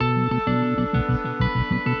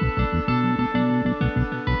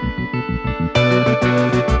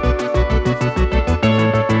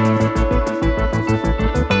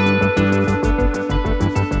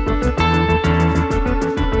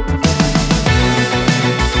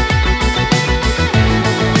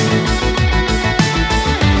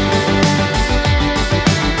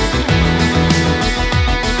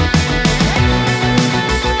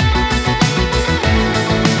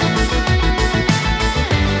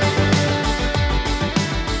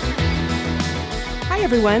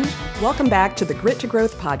everyone. Welcome back to the Grit to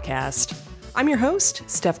Growth podcast. I'm your host,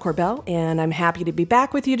 Steph Corbell, and I'm happy to be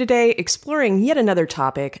back with you today exploring yet another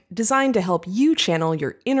topic designed to help you channel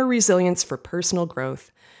your inner resilience for personal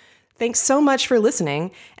growth. Thanks so much for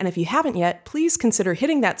listening, and if you haven't yet, please consider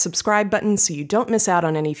hitting that subscribe button so you don't miss out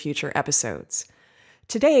on any future episodes.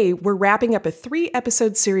 Today, we're wrapping up a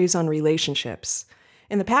 3-episode series on relationships.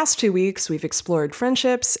 In the past 2 weeks, we've explored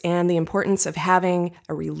friendships and the importance of having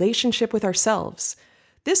a relationship with ourselves.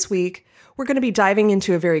 This week, we're going to be diving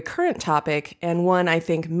into a very current topic and one I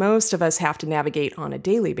think most of us have to navigate on a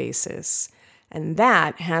daily basis. And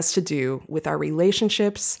that has to do with our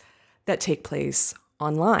relationships that take place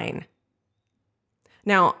online.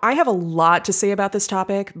 Now, I have a lot to say about this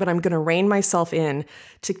topic, but I'm going to rein myself in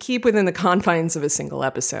to keep within the confines of a single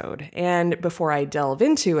episode. And before I delve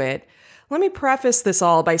into it, let me preface this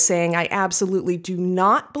all by saying I absolutely do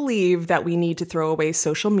not believe that we need to throw away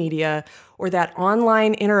social media or that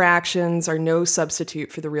online interactions are no substitute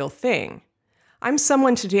for the real thing. I'm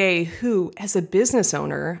someone today who, as a business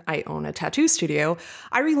owner, I own a tattoo studio,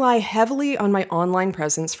 I rely heavily on my online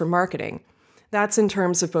presence for marketing. That's in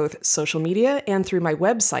terms of both social media and through my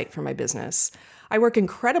website for my business. I work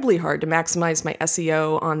incredibly hard to maximize my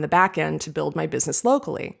SEO on the back end to build my business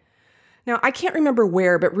locally. Now, I can't remember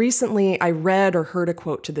where, but recently I read or heard a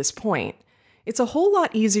quote to this point. It's a whole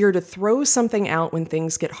lot easier to throw something out when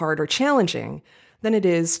things get hard or challenging than it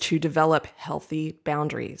is to develop healthy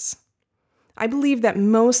boundaries. I believe that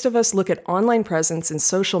most of us look at online presence and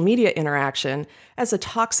social media interaction as a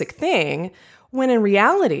toxic thing, when in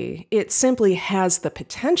reality, it simply has the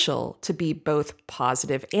potential to be both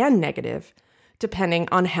positive and negative, depending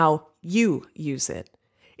on how you use it.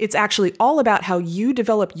 It's actually all about how you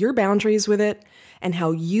develop your boundaries with it and how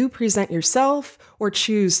you present yourself or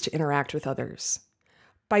choose to interact with others.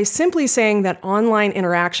 By simply saying that online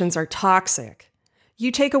interactions are toxic, you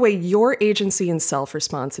take away your agency and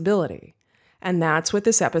self-responsibility. And that's what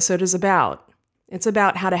this episode is about. It's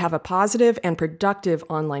about how to have a positive and productive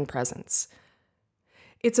online presence.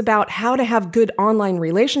 It's about how to have good online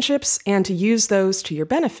relationships and to use those to your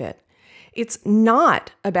benefit. It's not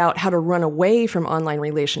about how to run away from online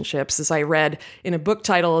relationships, as I read in a book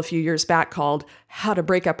title a few years back called How to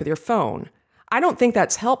Break Up with Your Phone. I don't think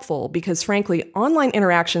that's helpful because, frankly, online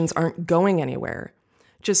interactions aren't going anywhere.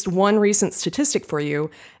 Just one recent statistic for you,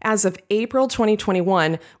 as of April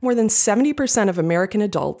 2021, more than 70% of American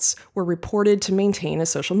adults were reported to maintain a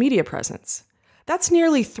social media presence. That's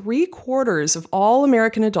nearly 3/4 of all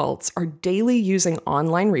American adults are daily using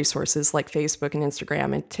online resources like Facebook and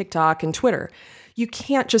Instagram and TikTok and Twitter. You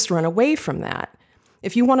can't just run away from that.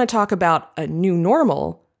 If you want to talk about a new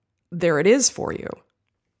normal, there it is for you.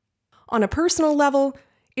 On a personal level,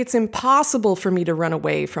 it's impossible for me to run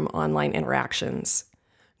away from online interactions.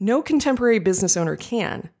 No contemporary business owner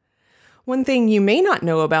can. One thing you may not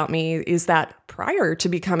know about me is that prior to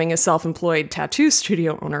becoming a self-employed tattoo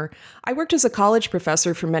studio owner, I worked as a college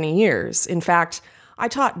professor for many years. In fact, I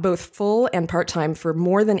taught both full and part-time for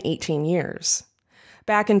more than 18 years.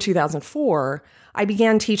 Back in 2004, I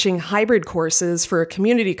began teaching hybrid courses for a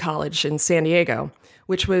community college in San Diego,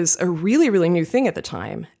 which was a really, really new thing at the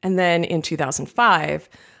time. And then in 2005,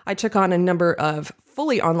 I took on a number of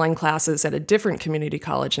fully online classes at a different community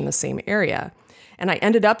college in the same area. And I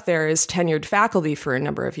ended up there as tenured faculty for a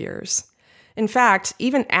number of years. In fact,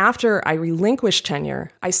 even after I relinquished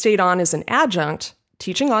tenure, I stayed on as an adjunct,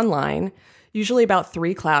 teaching online, usually about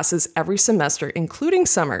 3 classes every semester, including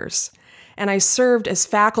summers. And I served as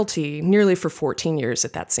faculty nearly for 14 years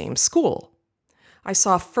at that same school. I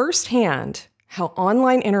saw firsthand how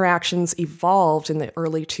online interactions evolved in the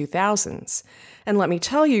early 2000s. And let me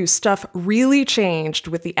tell you, stuff really changed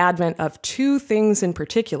with the advent of 2 things in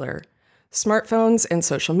particular: smartphones and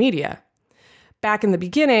social media. Back in the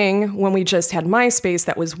beginning, when we just had MySpace,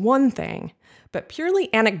 that was one thing. But purely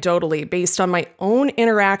anecdotally, based on my own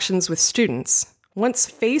interactions with students, once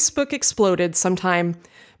Facebook exploded sometime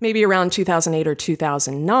maybe around 2008 or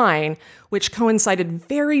 2009, which coincided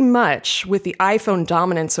very much with the iPhone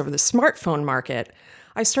dominance over the smartphone market,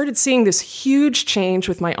 I started seeing this huge change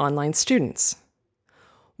with my online students.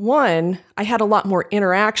 One, I had a lot more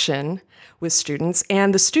interaction with students,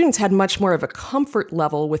 and the students had much more of a comfort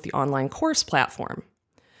level with the online course platform.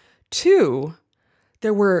 2,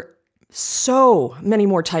 there were so many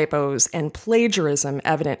more typos and plagiarism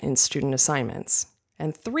evident in student assignments.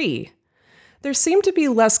 And 3, there seemed to be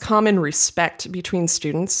less common respect between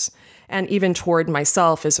students and even toward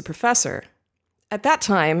myself as a professor. At that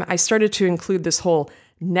time, I started to include this whole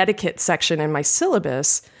netiquette section in my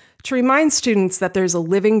syllabus to remind students that there's a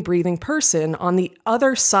living, breathing person on the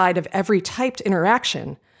other side of every typed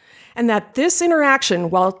interaction, And that this interaction,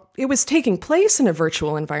 while it was taking place in a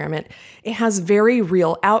virtual environment, it has very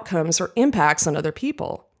real outcomes or impacts on other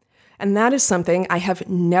people. And that is something I have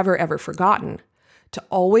never ever forgotten, to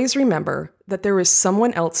always remember that there is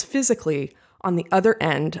someone else physically on the other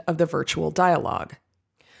end of the virtual dialogue.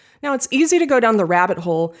 Now, it's easy to go down the rabbit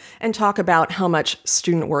hole and talk about how much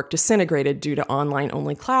student work disintegrated due to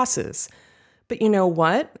online-only classes. But you know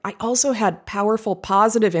what? I also had powerful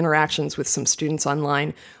positive interactions with some students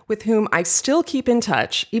online with whom I still keep in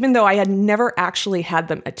touch, even though I had never actually had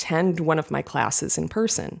them attend one of my classes in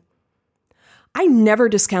person. I never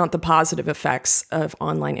discount the positive effects of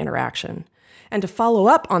online interaction. And to follow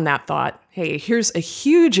up on that thought, hey, here's a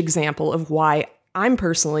huge example of why I'm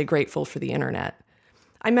personally grateful for the internet.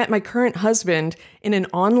 I met my current husband in an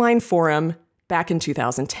online forum back in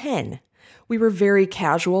 2010. We were very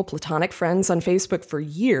casual, platonic friends on Facebook for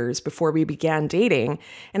years before we began dating,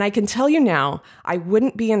 and I can tell you now, I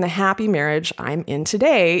wouldn't be in the happy marriage I'm in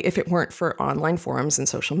today if it weren't for online forums and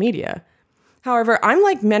social media. However, I'm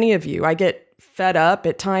like many of you. I get fed up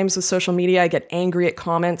at times with social media. I get angry at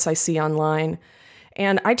comments I see online,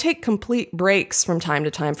 and I take complete breaks from time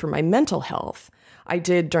to time for my mental health. I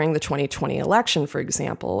did during the 2020 election, for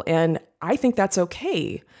example, and I think that's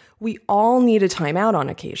okay. We all need a timeout on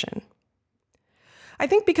occasion. I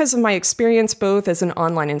think because of my experience both as an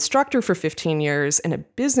online instructor for 15 years and a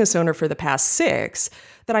business owner for the past 6,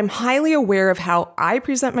 that I'm highly aware of how I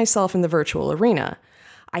present myself in the virtual arena.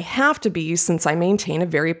 I have to be, since I maintain a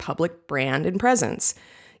very public brand and presence.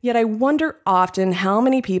 Yet I wonder often how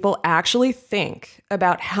many people actually think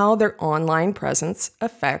about how their online presence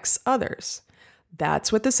affects others.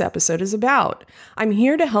 That's what this episode is about. I'm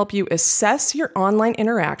here to help you assess your online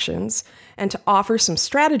interactions and to offer some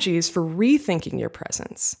strategies for rethinking your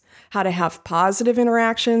presence, how to have positive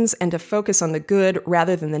interactions and to focus on the good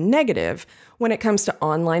rather than the negative when it comes to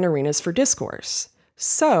online arenas for discourse.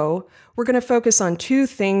 So, we're going to focus on 2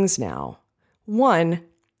 things now. 1,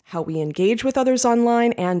 how we engage with others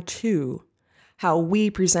online, and 2, how we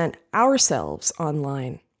present ourselves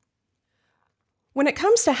online. When it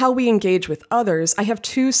comes to how we engage with others, I have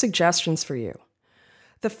 2 suggestions for you.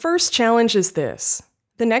 The first challenge is this.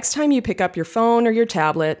 The next time you pick up your phone or your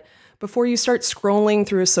tablet, before you start scrolling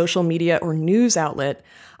through a social media or news outlet,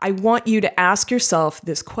 I want you to ask yourself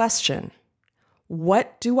this question.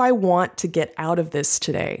 What do I want to get out of this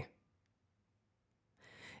today?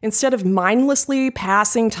 Instead of mindlessly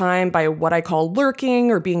passing time by what I call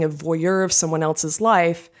lurking or being a voyeur of someone else's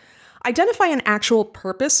life, identify an actual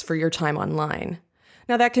purpose for your time online.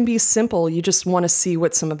 Now, that can be simple. You just want to see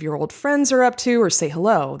what some of your old friends are up to or say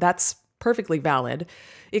hello. That's perfectly valid.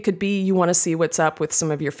 It could be you want to see what's up with some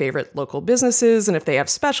of your favorite local businesses and if they have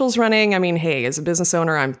specials running. I mean, hey, as a business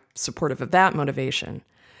owner, I'm supportive of that motivation.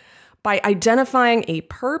 By identifying a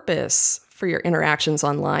purpose for your interactions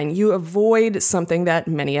online, you avoid something that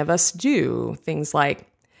many of us do, things like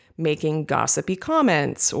making gossipy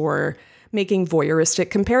comments or making voyeuristic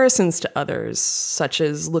comparisons to others, such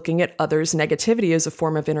as looking at others' negativity as a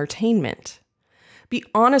form of entertainment. Be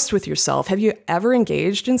honest with yourself. Have you ever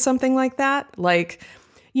engaged in something like that? Like,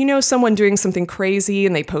 you know someone doing something crazy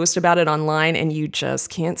and they post about it online and you just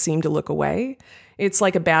can't seem to look away? It's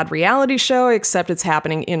like a bad reality show, except it's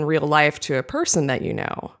happening in real life to a person that you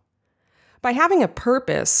know. By having a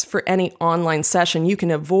purpose for any online session, you can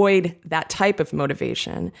avoid that type of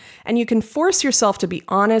motivation, and you can force yourself to be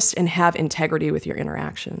honest and have integrity with your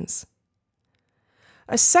interactions.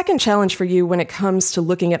 A second challenge for you when it comes to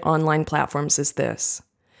looking at online platforms is this.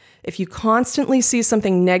 If you constantly see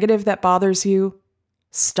something negative that bothers you,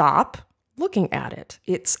 stop looking at it.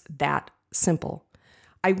 It's that simple.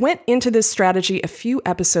 I went into this strategy a few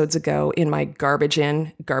episodes ago in my garbage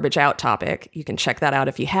in, garbage out topic. You can check that out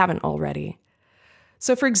if you haven't already.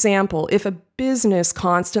 So for example, if a business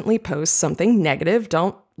constantly posts something negative,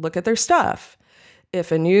 don't look at their stuff.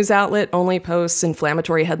 If a news outlet only posts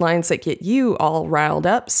inflammatory headlines that get you all riled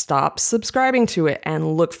up, stop subscribing to it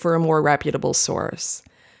and look for a more reputable source.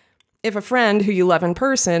 If a friend who you love in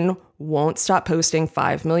person won't stop posting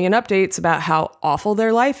 5 million updates about how awful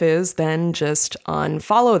their life is, then just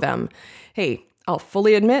unfollow them. Hey, I'll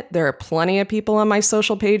fully admit there are plenty of people on my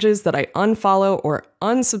social pages that I unfollow or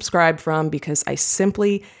unsubscribe from because I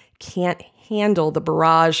simply can't handle the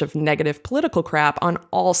barrage of negative political crap on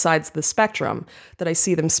all sides of the spectrum that I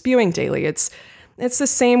see them spewing daily. It's the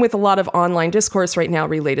same with a lot of online discourse right now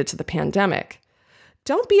related to the pandemic.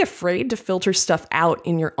 Don't be afraid to filter stuff out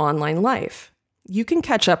in your online life. You can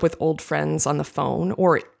catch up with old friends on the phone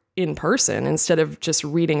or in person instead of just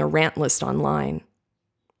reading a rant list online.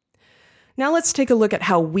 Now let's take a look at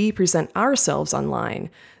how we present ourselves online.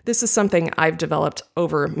 This is something I've developed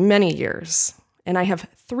over many years, and I have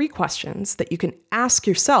 3 questions that you can ask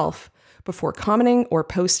yourself before commenting or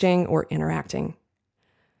posting or interacting.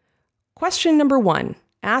 Question number 1,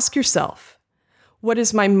 ask yourself, what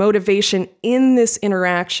is my motivation in this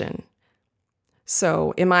interaction?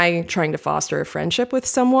 So, am I trying to foster a friendship with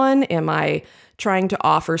someone? Am I trying to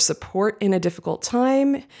offer support in a difficult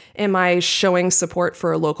time? Am I showing support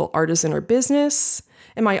for a local artisan or business?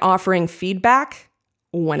 Am I offering feedback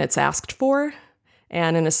when it's asked for?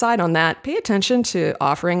 And an aside on that, pay attention to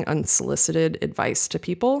offering unsolicited advice to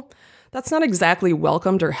people. That's not exactly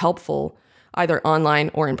welcomed or helpful, either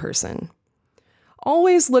online or in person.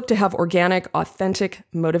 Always look to have organic, authentic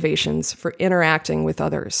motivations for interacting with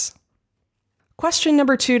others. Question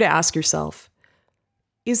number 2 to ask yourself,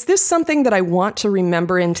 is this something that I want to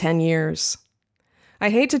remember in 10 years? I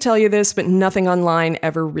hate to tell you this, but nothing online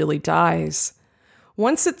ever really dies.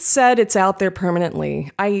 Once it's said, it's out there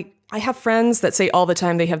permanently. I have friends that say all the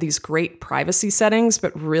time they have these great privacy settings,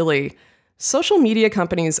 but really, social media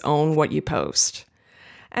companies own what you post.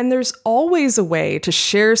 And there's always a way to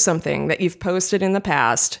share something that you've posted in the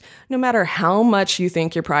past, no matter how much you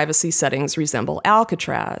think your privacy settings resemble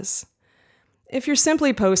Alcatraz. If you're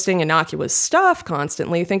simply posting innocuous stuff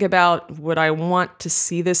constantly, think about, would I want to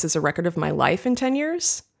see this as a record of my life in 10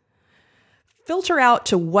 years? Filter out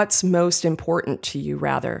to what's most important to you,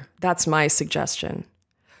 rather. That's my suggestion.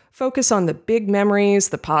 Focus on the big memories,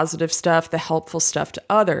 the positive stuff, the helpful stuff to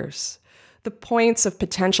others, the points of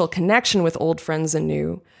potential connection with old friends and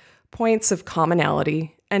new, points of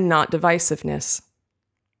commonality, and not divisiveness.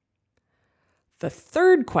 The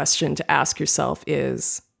third question to ask yourself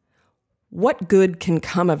is, what good can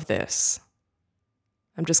come of this?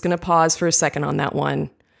 I'm just going to pause for a second on that one,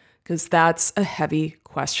 because that's a heavy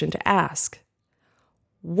question to ask.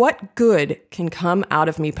 What good can come out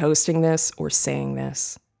of me posting this or saying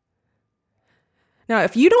this? Now,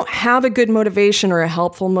 if you don't have a good motivation or a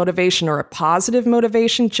helpful motivation or a positive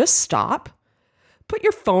motivation, just stop. Put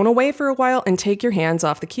your phone away for a while and take your hands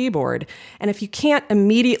off the keyboard. And if you can't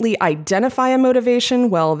immediately identify a motivation,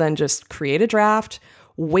 well, then just create a draft.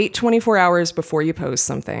 Wait 24 hours before you post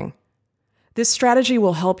something. This strategy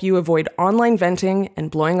will help you avoid online venting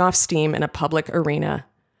and blowing off steam in a public arena.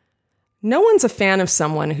 No one's a fan of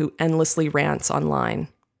someone who endlessly rants online.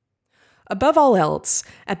 Above all else,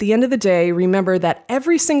 at the end of the day, remember that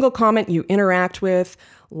every single comment you interact with,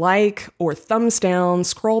 like or thumbs down,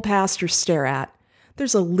 scroll past or stare at,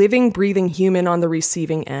 there's a living, breathing human on the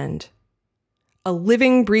receiving end. A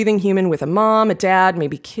living, breathing human with a mom, a dad,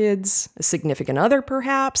 maybe kids, a significant other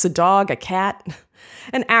perhaps, a dog, a cat,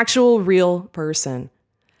 an actual real person.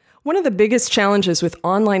 One of the biggest challenges with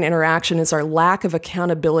online interaction is our lack of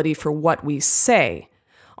accountability for what we say.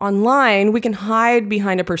 Online, we can hide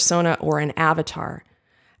behind a persona or an avatar.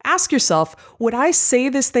 Ask yourself, would I say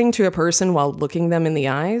this thing to a person while looking them in the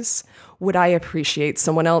eyes? Would I appreciate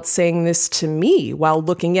someone else saying this to me while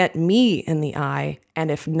looking at me in the eye? And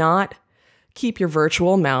if not, keep your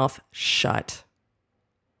virtual mouth shut.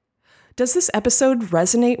 Does this episode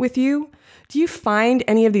resonate with you? Do you find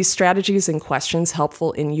any of these strategies and questions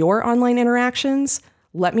helpful in your online interactions?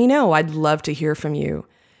 Let me know. I'd love to hear from you.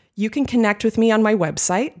 You can connect with me on my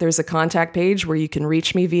website. There's a contact page where you can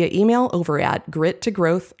reach me via email over at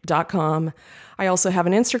grittogrowth.com. I also have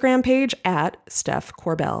an Instagram page at Steph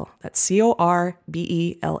Corbell. That's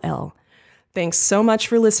Corbell. Thanks so much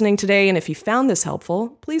for listening today, and if you found this helpful,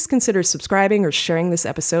 please consider subscribing or sharing this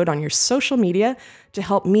episode on your social media to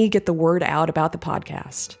help me get the word out about the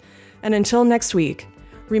podcast. And until next week,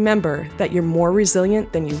 remember that you're more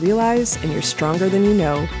resilient than you realize and you're stronger than you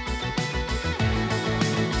know.